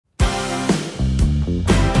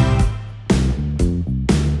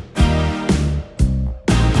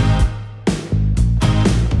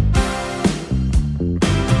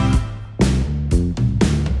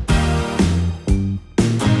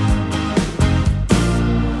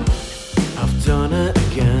done it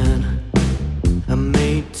again. I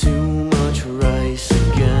made too much rice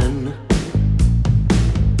again.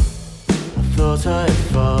 I thought I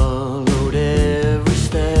followed every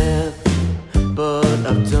step, but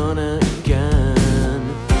I've done it again.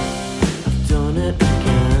 I've done it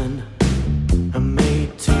again. I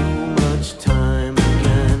made too much time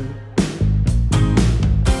again.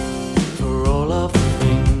 For all of the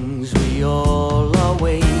things we all are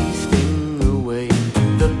wasting away,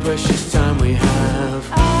 the precious time we have.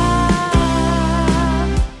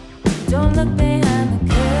 Don't look behind the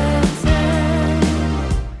curtain.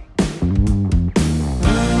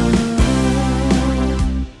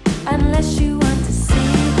 Unless you want to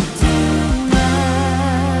see too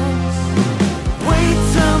much. Wait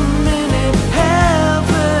a minute,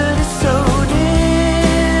 heaven is so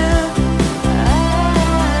near.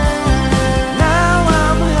 Now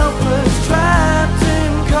I'm helpless, trapped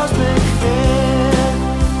in cosmic fear.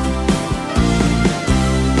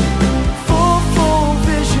 Full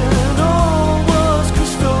vision, all was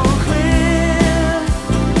crystal clear.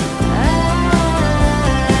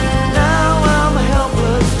 Now I'm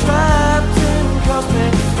helpless, trapped in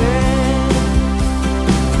cosmic fear.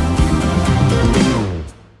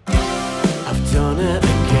 I've done it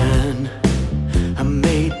again. I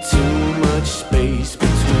made too much space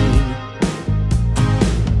between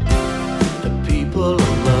the people I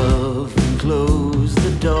love and closed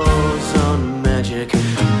the doors on magic,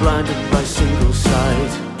 blinded by single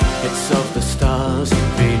sight. It's of the stars,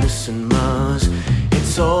 Venus and Mars.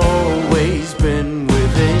 It's always been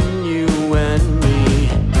within you and me.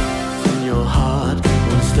 It's in your heart,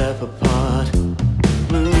 one step apart.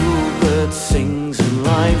 Bluebird sings and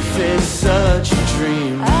life is such a dream.